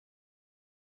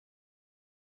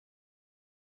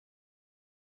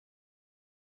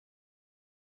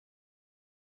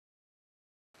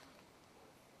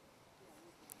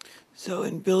So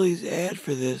in Billy's ad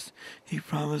for this, he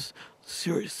promised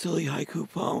silly haiku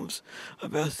poems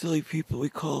about silly people we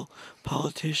call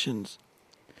politicians.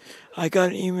 I got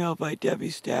an email by Debbie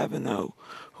Stabenow,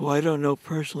 who I don't know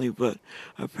personally, but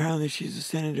apparently she's a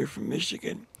senator from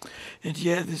Michigan. And she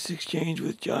had this exchange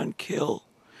with John Kill,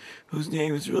 whose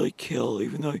name is really Kill,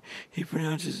 even though he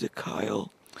pronounces it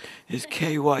Kyle. It's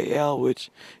Kyl,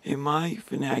 which in my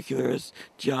vernacular is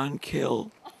John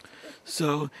Kill.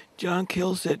 So John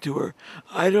Kill said to her,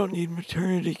 "I don't need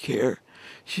maternity care."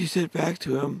 She said back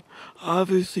to him,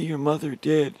 "Obviously your mother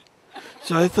did."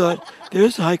 So I thought,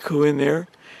 there's haiku in there.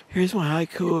 Here's my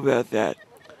haiku about that.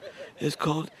 It's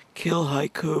called Kill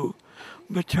Haiku.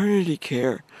 Maternity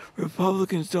care.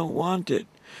 Republicans don't want it.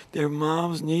 Their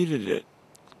moms needed it.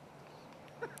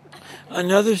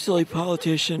 Another silly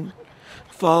politician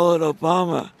followed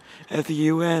Obama at the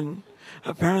UN.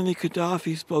 Apparently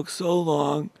Gaddafi spoke so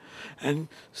long and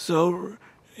so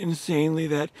insanely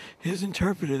that his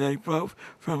interpreter that he brought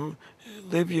from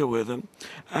Libya with him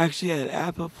actually had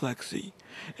apoplexy.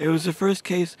 It was the first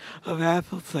case of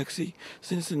apoplexy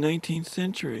since the 19th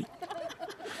century.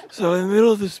 So in the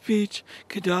middle of the speech,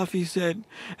 Gaddafi said,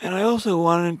 "And I also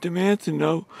want to demand to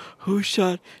know who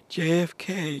shot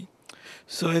JFK."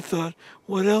 So I thought,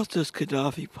 what else does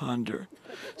Gaddafi ponder?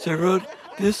 So I wrote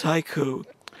this haiku.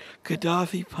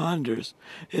 Gaddafi ponders,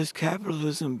 is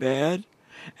capitalism bad?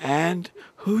 And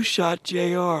who shot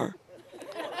JR?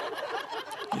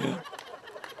 Yeah.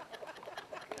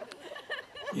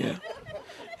 Yeah.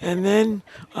 And then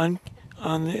on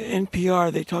the NPR,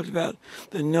 they talked about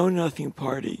the Know Nothing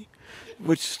Party,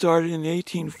 which started in the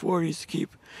 1840s to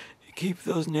keep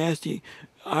those nasty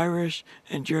Irish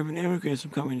and German immigrants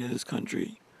from coming to this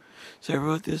country. So I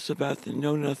wrote this about the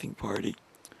Know Nothing Party.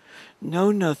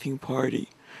 Know Nothing Party,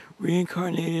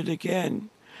 reincarnated again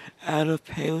out of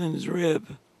Palin's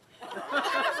rib.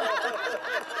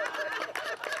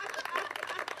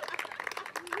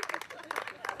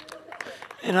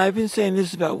 And I've been saying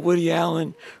this about Woody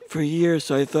Allen for years,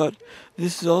 so I thought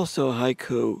this is also a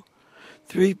haiku.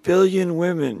 3 billion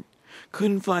women,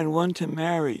 couldn't find one to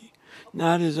marry,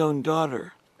 not his own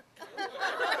daughter.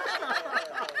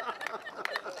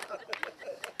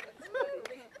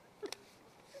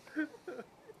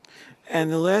 And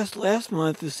the last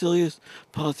month, the silliest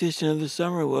politician of the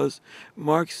summer was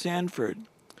Mark Sanford.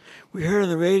 We heard on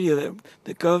the radio that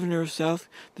the governor of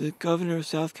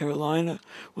South Carolina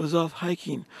was off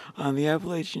hiking on the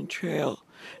Appalachian Trail,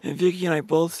 and Vicki and I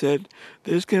both said,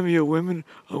 "There's going to be a woman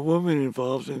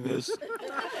involved in this."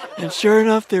 And sure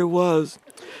enough, there was.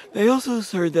 They also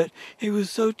heard that he was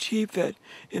so cheap that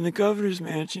in the governor's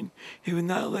mansion, he would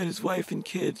not let his wife and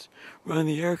kids run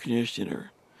the air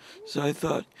conditioner. So I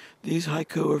thought, these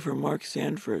haiku are for Mark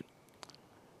Sanford.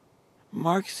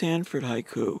 Mark Sanford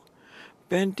haiku.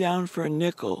 Bent down for a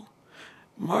nickel.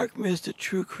 Mark missed a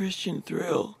true Christian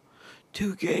thrill.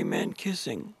 2 gay men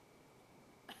kissing.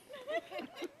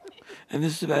 And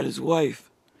this is about his wife.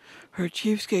 Her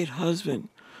cheapskate husband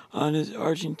on his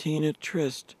Argentina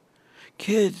tryst.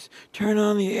 Kids, turn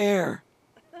on the air.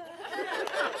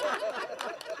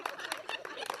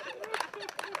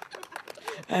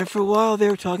 And for a while they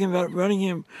were talking about running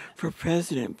him for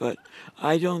president, but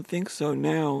I don't think so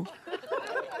now.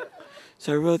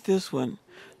 So I wrote this one.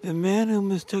 The man who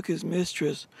mistook his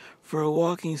mistress for a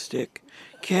walking stick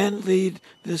can't lead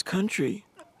this country.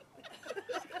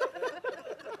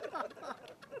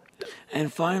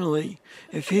 And finally,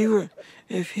 if he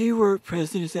were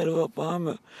president instead of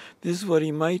Obama, this is what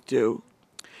he might do.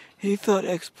 He thought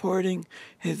exporting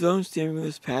his own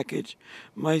stimulus package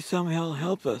might somehow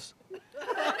help us.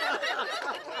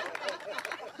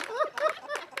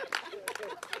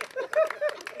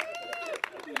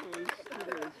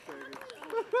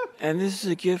 And this is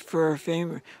a gift for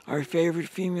our favorite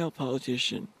female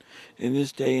politician in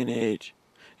this day and age.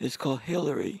 It's called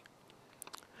Hillary.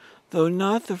 Though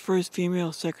not the first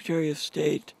female Secretary of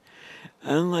State,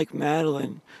 unlike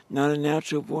Madeline, not a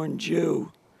natural-born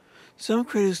Jew, some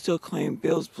critics still claim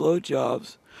Bill's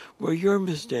blowjobs were your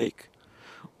mistake,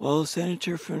 while a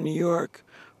senator from New York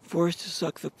forced to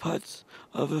suck the putts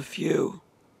of a few.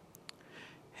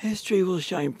 History will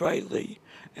shine brightly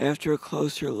after a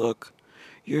closer look.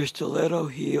 Your stiletto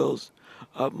heels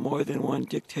up more than one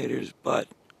dictator's butt.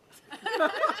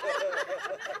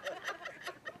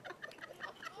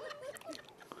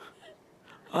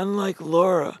 Unlike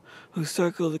Laura, who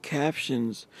circled the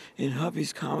captions in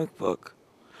hubby's comic book,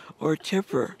 or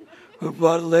Tipper, who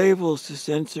bought labels to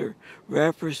censor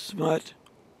rapper smut,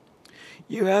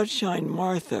 you outshine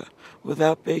Martha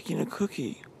without baking a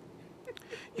cookie.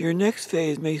 Your next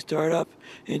phase may start up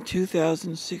in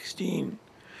 2016.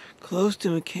 close to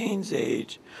McCain's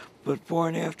age, but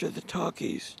born after the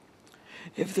talkies.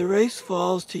 If the race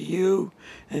falls to you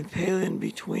and Palin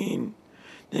between,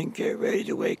 then get ready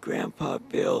to wake Grandpa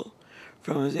Bill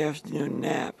from his afternoon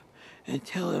nap and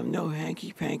tell him no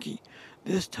hanky-panky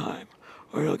this time,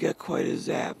 or he'll get quite a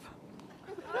zap.